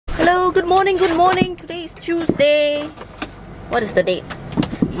Hello, good morning, good morning. Today is Tuesday. What is the date?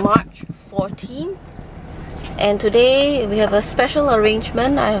 March 14th. And today we have a special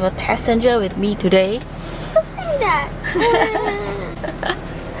arrangement. I have a passenger with me today. Something like that.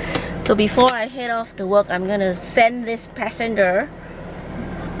 So before I head off to work, I'm gonna send this passenger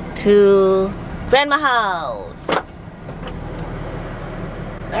to Grandma's house.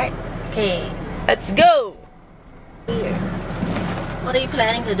 Alright, okay, let's go! Here. What are you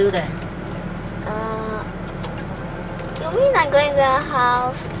planning to do there? You mean I'm going to a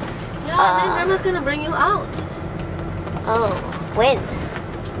house? Yeah, then Grandma's gonna bring you out. Oh, when?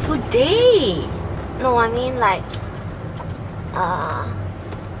 Today! No, I mean like,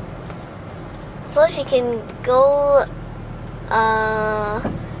 so she can go,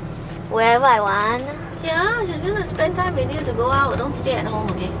 wherever I want. Yeah, she's gonna spend time with you to go out. Don't stay at home,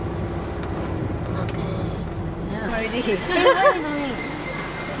 okay? Okay. Yeah. Already. Hey, what are you doing?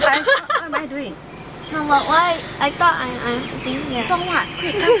 What am I doing? No, but why? I thought I'm sitting here. Don't what?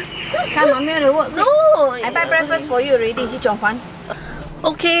 Quick, come. Come, mommy want to work. No! I buy breakfast for you already. Ji Chong Fan.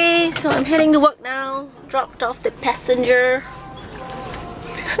 Okay, so I'm heading to work now. Dropped off the passenger.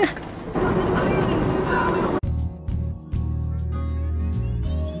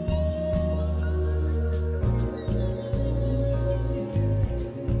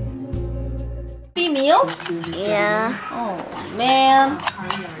 Meal? Yeah. Oh man.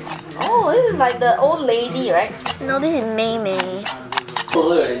 Oh, this is like the old lady, right? No, this is May May.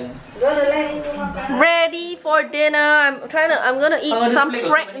 Ready for dinner. I'm gonna eat some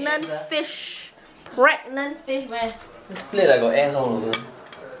pregnant fish. Pregnant fish, man. This plate I got ants all over.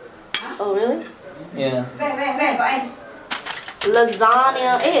 Oh really? Yeah. Where got ants?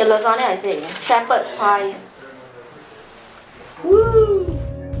 Lasagna. Lasagna I say. Shepherd's pie. Woo!